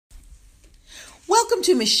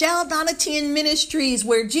Welcome to Michelle Donatian Ministries,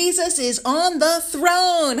 where Jesus is on the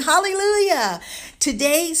throne. Hallelujah.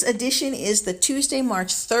 Today's edition is the Tuesday, March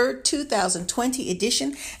 3rd, 2020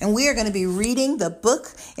 edition, and we are going to be reading the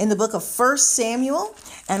book of 1 Samuel,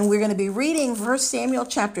 and we're going to be reading 1 Samuel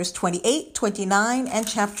chapters 28, 29, and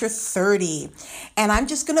chapter 30. And I'm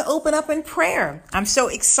just going to open up in prayer. I'm so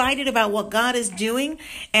excited about what God is doing,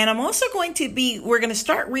 and we're going to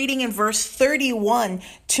start reading in verse 31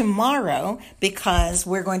 tomorrow, because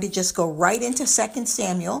we're going to just go right into 2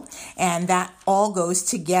 Samuel, and that all goes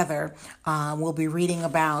together. We'll be reading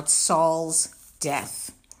about Saul's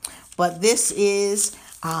death. But this is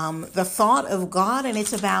the thought of God, and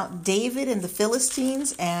it's about David and the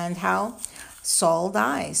Philistines and how Saul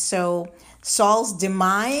dies. So Saul's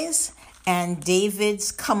demise and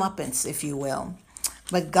David's comeuppance, if you will.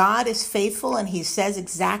 But God is faithful, and he says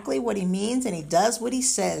exactly what he means, and he does what he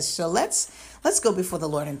says. So let's go before the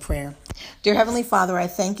Lord in prayer. Dear Heavenly Father, I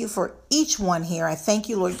thank you for each one here. I thank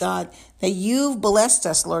you, Lord God, that you've blessed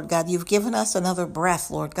us, Lord God. You've given us another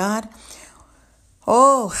breath, Lord God.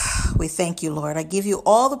 Oh, we thank you, Lord. I give you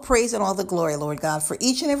all the praise and all the glory, Lord God, for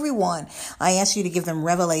each and every one. I ask you to give them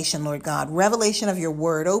revelation, Lord God, revelation of your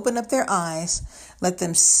word. Open up their eyes. Let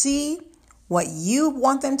them see what you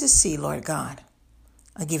want them to see, Lord God.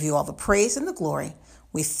 I give you all the praise and the glory.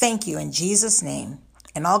 We thank you in Jesus' name.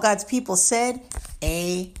 And all God's people said,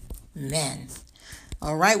 amen.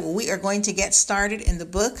 All right, well, we are going to get started in the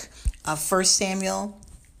book of 1 Samuel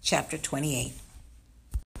chapter 28.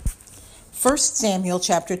 1 Samuel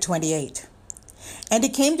chapter 28. And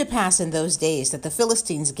it came to pass in those days that the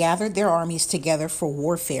Philistines gathered their armies together for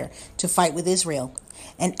warfare to fight with Israel.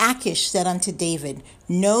 And Achish said unto David,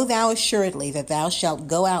 Know thou assuredly that thou shalt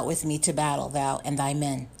go out with me to battle, thou and thy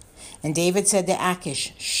men. And David said to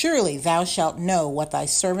Achish, Surely thou shalt know what thy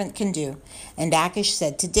servant can do. And Achish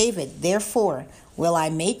said to David, Therefore will I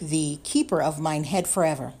make thee keeper of mine head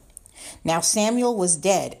forever. Now Samuel was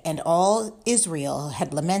dead, and all Israel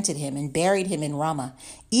had lamented him and buried him in Ramah,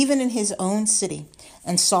 even in his own city.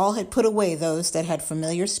 And Saul had put away those that had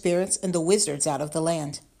familiar spirits and the wizards out of the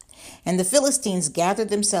land. And the Philistines gathered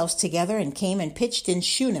themselves together and came and pitched in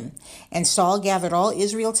Shunem. And Saul gathered all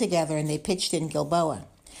Israel together, and they pitched in Gilboa.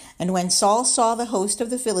 And when Saul saw the host of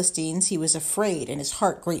the Philistines, he was afraid, and his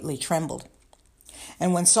heart greatly trembled.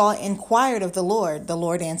 And when Saul inquired of the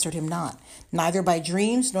Lord answered him not, neither by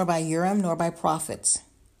dreams, nor by Urim, nor by prophets.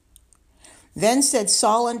 Then said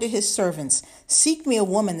Saul unto his servants, Seek me a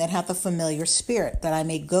woman that hath a familiar spirit, that I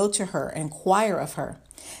may go to her and inquire of her.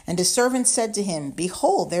 And his servants said to him,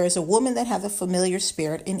 Behold, there is a woman that hath a familiar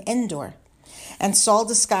spirit in Endor. And Saul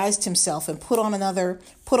disguised himself and put on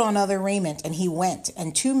other raiment, and he went,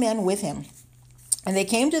 and 2 men with him. And they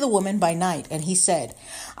came to the woman by night, and he said,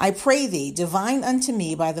 I pray thee, divine unto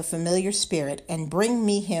me by the familiar spirit, and bring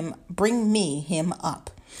me him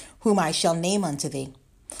up, whom I shall name unto thee.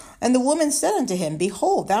 And the woman said unto him,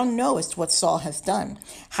 Behold, thou knowest what Saul hath done,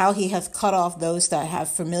 how he hath cut off those that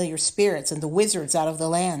have familiar spirits and the wizards out of the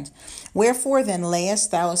land. Wherefore then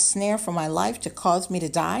layest thou a snare for my life to cause me to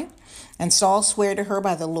die? And Saul sware to her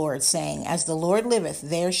by the Lord, saying, As the Lord liveth,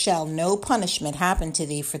 there shall no punishment happen to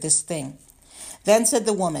thee for this thing. Then said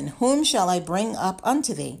the woman, Whom shall I bring up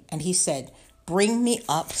unto thee? And he said, Bring me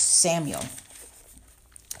up Samuel.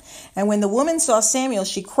 And when the woman saw Samuel,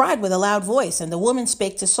 she cried with a loud voice. And the woman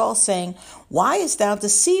spake to Saul, saying, Why hast thou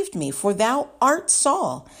deceived me? For thou art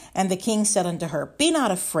Saul. And the king said unto her, Be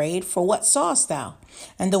not afraid, for what sawest thou?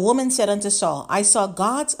 And the woman said unto Saul, I saw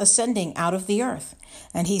gods ascending out of the earth.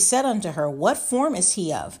 And he said unto her, What form is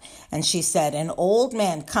he of? And she said, An old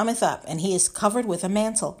man cometh up, and he is covered with a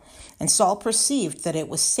mantle. And Saul perceived that it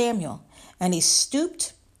was Samuel. And he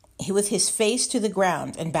stooped with his face to the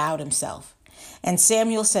ground and bowed himself. And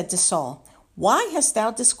Samuel said to Saul, Why hast thou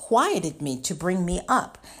disquieted me to bring me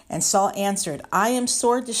up? And Saul answered, I am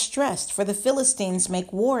sore distressed, for the Philistines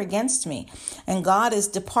make war against me, and God is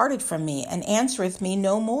departed from me, and answereth me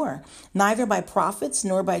no more, neither by prophets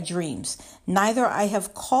nor by dreams. Neither I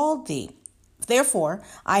have called thee. Therefore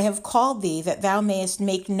I have called thee, that thou mayest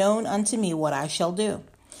make known unto me what I shall do.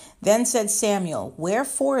 Then said Samuel,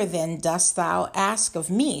 Wherefore then dost thou ask of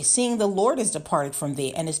me, seeing the Lord is departed from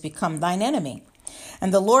thee, and is become thine enemy?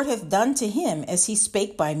 And the Lord hath done to him as he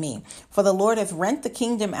spake by me. For the Lord hath rent the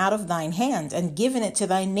kingdom out of thine hand, and given it to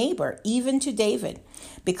thy neighbor, even to David,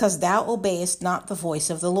 because thou obeyest not the voice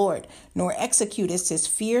of the Lord, nor executest his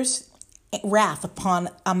fierce wrath upon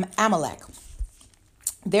Amalek.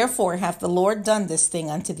 Therefore hath the Lord done this thing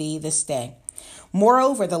unto thee this day.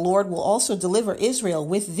 Moreover, the Lord will also deliver Israel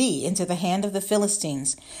with thee into the hand of the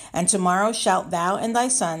Philistines, and tomorrow shalt thou and thy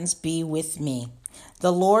sons be with me.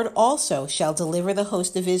 The Lord also shall deliver the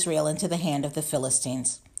host of Israel into the hand of the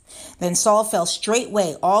Philistines. Then Saul fell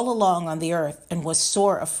straightway all along on the earth, and was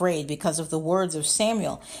sore afraid because of the words of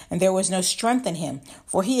Samuel, and there was no strength in him,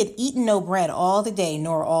 for he had eaten no bread all the day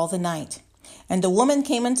nor all the night. And the woman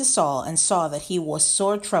came unto Saul, and saw that he was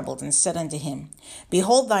sore troubled, and said unto him,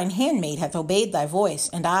 Behold, thine handmaid hath obeyed thy voice,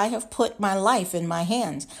 and I have put my life in my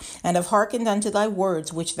hands, and have hearkened unto thy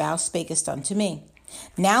words which thou spakest unto me.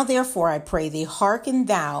 Now therefore, I pray thee, hearken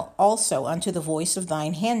thou also unto the voice of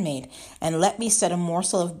thine handmaid, and let me set a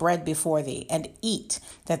morsel of bread before thee, and eat,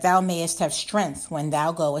 that thou mayest have strength when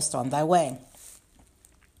thou goest on thy way.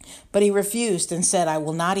 But he refused, and said, I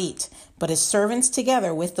will not eat. But his servants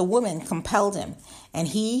together with the woman compelled him, and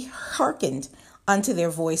he hearkened unto their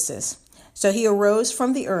voices. So he arose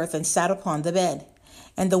from the earth, and sat upon the bed.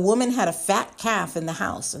 And the woman had a fat calf in the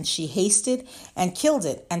house, and she hasted and killed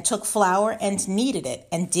it, and took flour and kneaded it,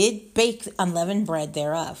 and did bake unleavened bread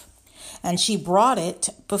thereof. And she brought it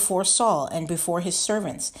before Saul and before his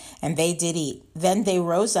servants, and they did eat. Then they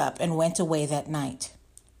rose up and went away that night.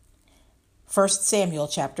 1 Samuel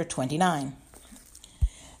chapter 29.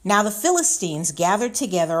 Now the Philistines gathered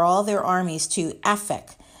together all their armies to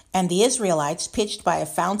Aphek, and the Israelites pitched by a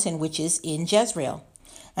fountain which is in Jezreel.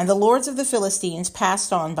 And the lords of the Philistines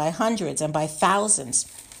passed on by hundreds and by thousands.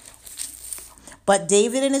 But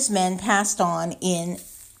David and his men passed on in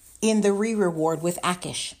the reward with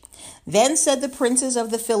Achish. Then said the princes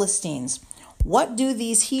of the Philistines, What do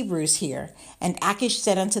these Hebrews here? And Achish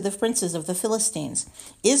said unto the princes of the Philistines,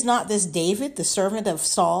 Is not this David, the servant of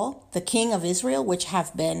Saul, the king of Israel, which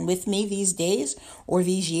hath been with me these days or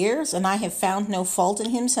these years? And I have found no fault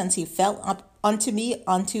in him since he fell up unto me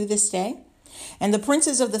unto this day. And the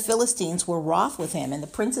princes of the Philistines were wroth with him. And the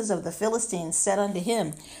princes of the Philistines said unto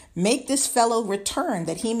him, Make this fellow return,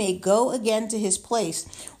 that he may go again to his place,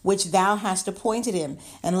 which thou hast appointed him,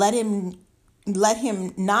 and let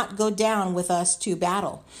him not go down with us to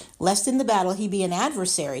battle, lest in the battle he be an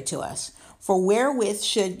adversary to us. For wherewith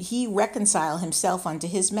should he reconcile himself unto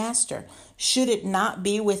his master? Should it not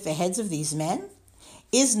be with the heads of these men?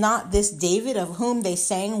 Is not this David, of whom they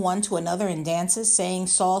sang one to another in dances, saying,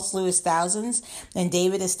 Saul slew his thousands, and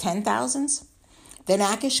David his 10,000s? Then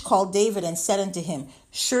Achish called David and said unto him,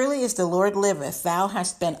 Surely as the Lord liveth, thou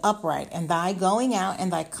hast been upright, and thy going out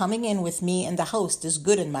and thy coming in with me in the host is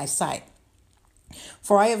good in my sight.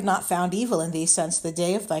 For I have not found evil in thee since the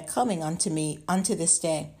day of thy coming unto me unto this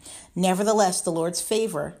day. Nevertheless, the Lord's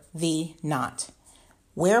favor thee not.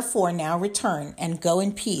 Wherefore now return, and go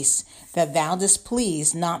in peace, that thou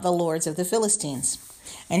displease not the lords of the Philistines.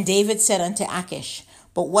 And David said unto Achish,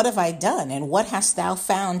 But what have I done, and what hast thou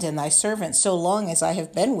found in thy servant so long as I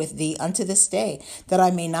have been with thee unto this day, that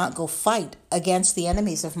I may not go fight against the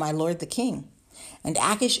enemies of my lord the king? And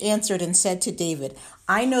Achish answered and said to David,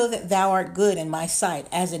 I know that thou art good in my sight,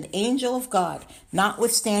 as an angel of God,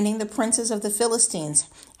 notwithstanding the princes of the Philistines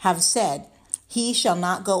have said, He shall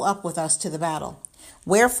not go up with us to the battle.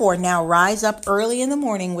 Wherefore now rise up early in the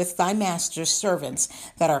morning with thy master's servants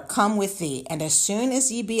that are come with thee, and as soon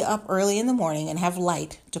as ye be up early in the morning and have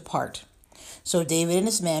light, depart. So David and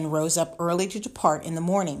his men rose up early to depart in the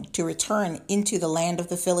morning, to return into the land of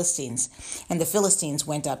the Philistines. And the Philistines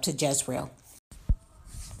went up to Jezreel.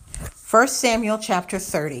 1 Samuel chapter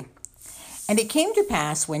 30. And it came to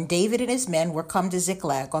pass, when David and his men were come to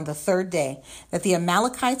Ziklag on the third day, that the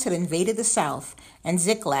Amalekites had invaded the south, and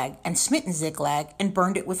Ziklag, and smitten Ziklag, and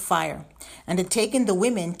burned it with fire, and had taken the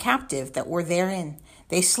women captive that were therein.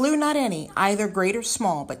 They slew not any, either great or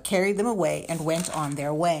small, but carried them away, and went on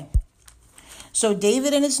their way. So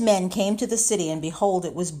David and his men came to the city, and behold,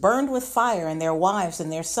 it was burned with fire, and their wives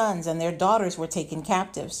and their sons and their daughters were taken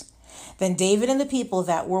captives. Then David and the people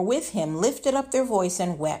that were with him lifted up their voice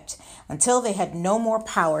and wept, until they had no more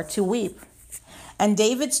power to weep. And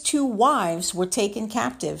David's 2 wives were taken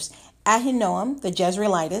captives, Ahinoam the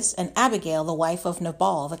Jezreelitess, and Abigail the wife of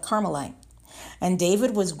Nabal the Carmelite. And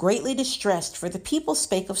David was greatly distressed, for the people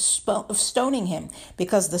spake of stoning him,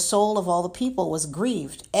 because the soul of all the people was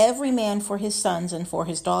grieved, every man for his sons and for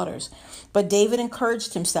his daughters. But David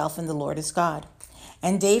encouraged himself in the Lord his God.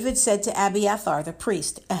 And David said to Abiathar the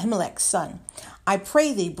priest, Ahimelech's son, I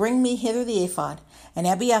pray thee, bring me hither the ephod. And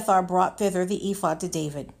Abiathar brought thither the ephod to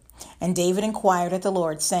David. And David inquired at the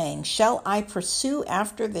Lord, saying, Shall I pursue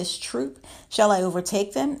after this troop? Shall I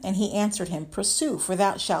overtake them? And he answered him, Pursue, for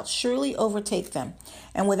thou shalt surely overtake them,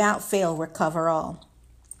 and without fail recover all.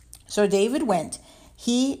 So David went,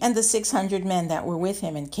 he and the 600 men that were with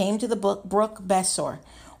him, and came to the brook Besor,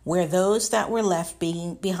 where those that were left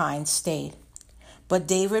being behind stayed. But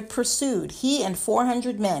David pursued, he and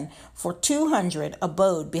 400 men, for 200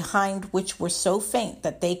 abode behind, which were so faint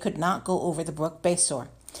that they could not go over the brook Besor.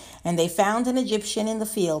 And they found an Egyptian in the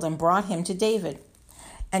field, and brought him to David,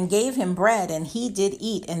 and gave him bread, and he did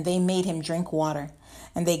eat, and they made him drink water.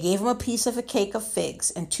 And they gave him a piece of a cake of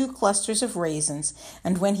figs, and 2 clusters of raisins.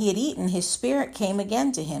 And when he had eaten, his spirit came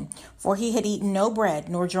again to him, for he had eaten no bread,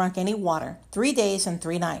 nor drunk any water, 3 days and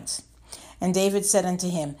 3 nights. And David said unto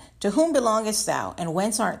him, To whom belongest thou, and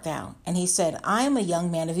whence art thou? And he said, I am a young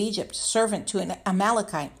man of Egypt, servant to an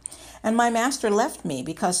Amalekite. And my master left me,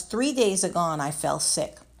 because 3 days agone I fell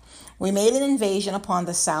sick. We made an invasion upon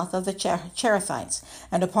the south of the Cherethites,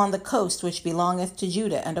 and upon the coast which belongeth to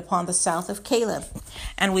Judah, and upon the south of Caleb.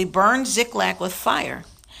 And we burned Ziklag with fire.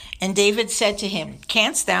 And David said to him,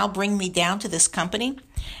 Canst thou bring me down to this company?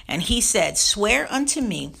 And he said, Swear unto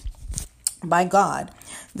me by God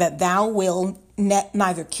that thou wilt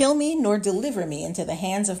neither kill me nor deliver me into the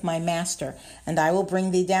hands of my master, and I will bring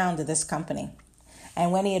thee down to this company.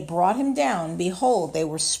 And when he had brought him down, behold, they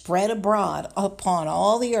were spread abroad upon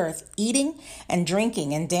all the earth, eating and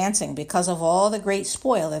drinking and dancing, because of all the great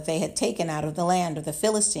spoil that they had taken out of the land of the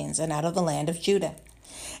Philistines and out of the land of Judah.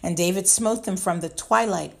 And David smote them from the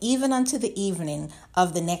twilight even unto the evening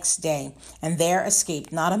of the next day, and there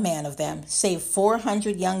escaped not a man of them, save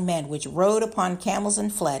 400 young men, which rode upon camels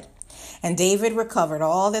and fled. And David recovered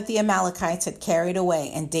all that the Amalekites had carried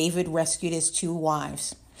away, and David rescued his 2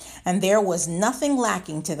 wives. And there was nothing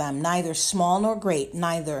lacking to them, neither small nor great,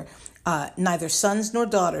 neither sons nor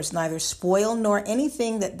daughters, neither spoil nor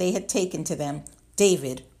anything that they had taken to them.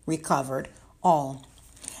 David recovered all.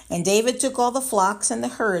 And David took all the flocks and the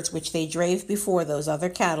herds which they drave before those other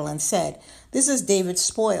cattle, and said, This is David's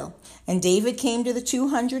spoil. And David came to the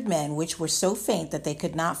 200 men, which were so faint that they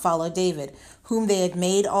could not follow David, whom they had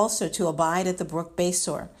made also to abide at the brook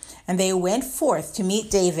Besor. And they went forth to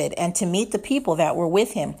meet David, and to meet the people that were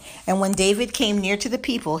with him. And when David came near to the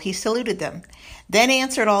people, he saluted them. Then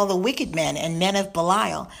answered all the wicked men and men of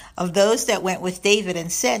Belial, of those that went with David,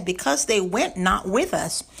 and said, Because they went not with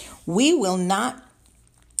us, we will not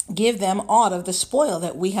give them aught of the spoil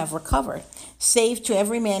that we have recovered, save to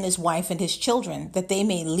every man his wife and his children, that they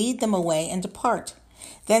may lead them away and depart.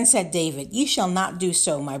 Then said David, Ye shall not do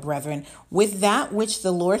so, my brethren, with that which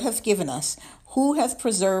the Lord hath given us, who hath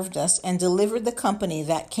preserved us and delivered the company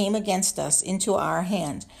that came against us into our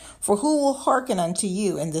hand. For who will hearken unto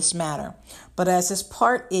you in this matter? But as his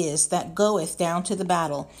part is that goeth down to the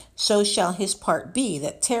battle, so shall his part be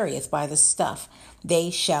that tarrieth by the stuff. They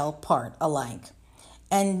shall part alike.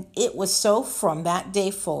 And it was so from that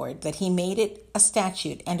day forward that he made it a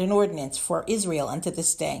statute and an ordinance for Israel unto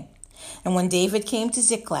this day. And when David came to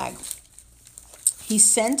Ziklag, he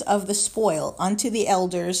sent of the spoil unto the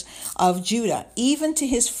elders of Judah, even to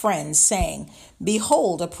his friends, saying,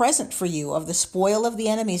 Behold, a present for you of the spoil of the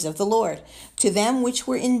enemies of the Lord, to them which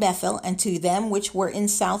were in Bethel, and to them which were in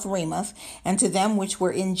South Ramoth, and to them which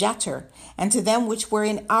were in Jatir, and to them which were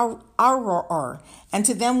in Aroer, and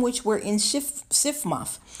to them which were in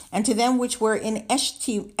Siphmoth, and to them which were in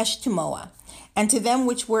Eshtemoa, and to them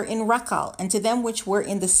which were in Rakal, and to them which were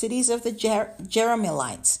in the cities of the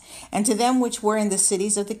Jerahmeelites, and to them which were in the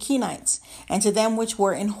cities of the Kenites, and to them which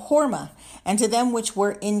were in Hormah, and to them which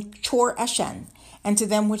were in Chor Eshan, and to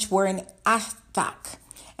them which were in Athak,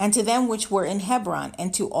 and to them which were in Hebron,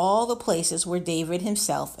 and to all the places where David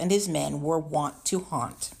himself and his men were wont to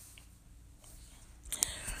haunt.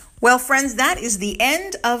 Well, friends, that is the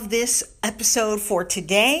end of this episode for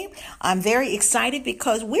today. I'm very excited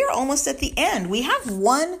because we're almost at the end. We have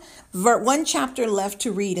one chapter left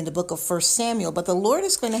to read in the book of 1 Samuel, but the Lord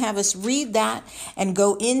is going to have us read that and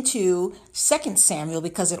go into 2 Samuel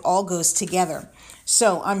because it all goes together.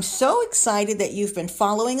 So I'm so excited that you've been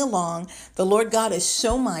following along. The Lord God is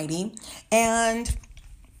so mighty. And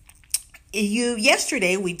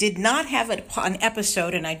yesterday we did not have an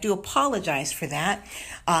episode, and I do apologize for that.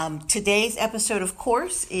 Today's episode, of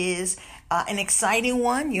course, is an exciting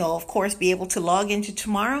one. You'll, of course, be able to log in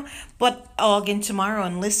tomorrow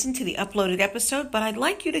and listen to the uploaded episode. But I'd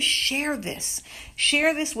like you to share this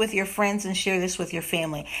with your friends and share this with your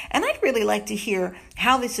family. And I'd really like to hear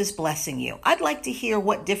how this is blessing you. I'd like to hear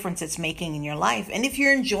what difference it's making in your life. And if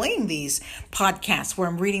you're enjoying these podcasts where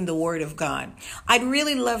I'm reading the Word of God, I'd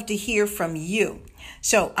really love to hear from you.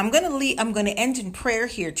 So I'm going to end in prayer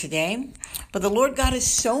here today. But the Lord God is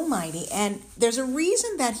so mighty, and there's a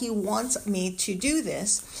reason that he wants me to do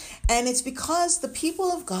this. And it's because the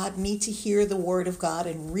people of God need to hear the word of God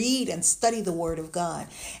and read and study the word of God.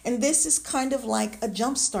 And this is kind of like a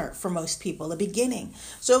jump start for most people, a beginning.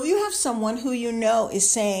 So if you have someone who you know is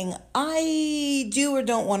saying, I do or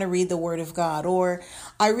don't want to read the word of God, or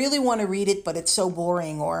I really want to read it, but it's so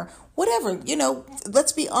boring, or whatever,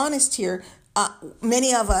 let's be honest here.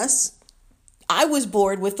 Many of us, I was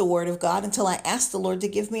bored with the word of God until I asked the Lord to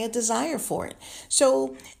give me a desire for it.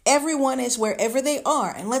 So everyone is wherever they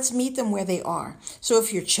are, and let's meet them where they are. So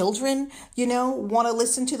if your children, want to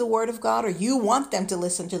listen to the word of God, or you want them to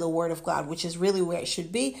listen to the word of God, which is really where it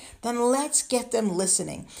should be, then let's get them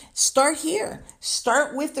listening. Start here.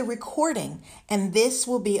 Start with the recording, and this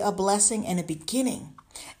will be a blessing and a beginning.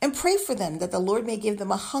 And pray for them that the Lord may give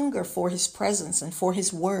them a hunger for his presence and for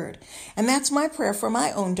his word. And that's my prayer for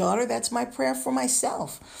my own daughter. That's my prayer for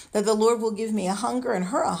myself, that the Lord will give me a hunger and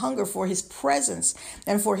her a hunger for his presence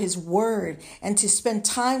and for his word, and to spend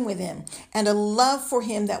time with him, and a love for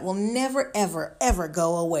him that will never, ever, ever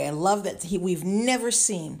go away. A love that we've never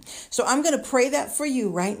seen. So I'm going to pray that for you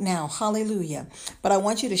right now. Hallelujah. But I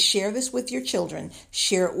want you to share this with your children.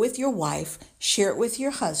 Share it with your wife. Share it with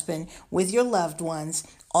your husband, with your loved ones.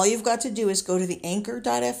 All you've got to do is go to the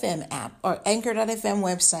Anchor.fm app or Anchor.fm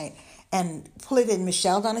website and put it in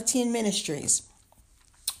Michelle Donatien Ministries.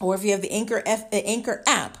 Or if you have the Anchor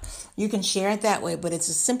app, you can share it that way. But it's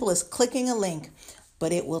as simple as clicking a link.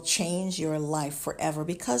 But it will change your life forever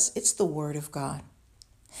because it's the word of God.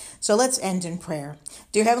 So let's end in prayer.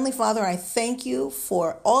 Dear Heavenly Father, I thank you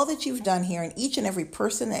for all that you've done here, and each and every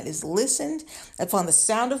person that is listened upon the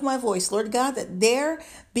sound of my voice, Lord God, that they're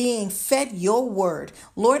being fed your word.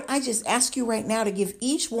 Lord, I just ask you right now to give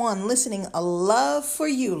each one listening a love for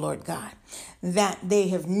you, Lord God, that they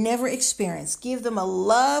have never experienced. Give them a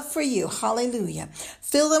love for you. Hallelujah.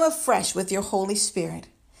 Fill them afresh with your Holy Spirit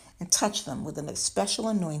and touch them with a special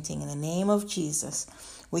anointing in the name of Jesus.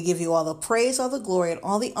 We give you all the praise, all the glory, and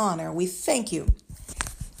all the honor. We thank you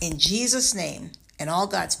in Jesus' name. And all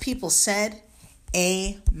God's people said,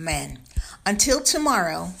 amen. Until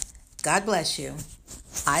tomorrow, God bless you.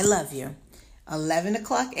 I love you. 11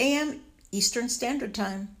 o'clock a.m. Eastern Standard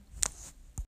Time.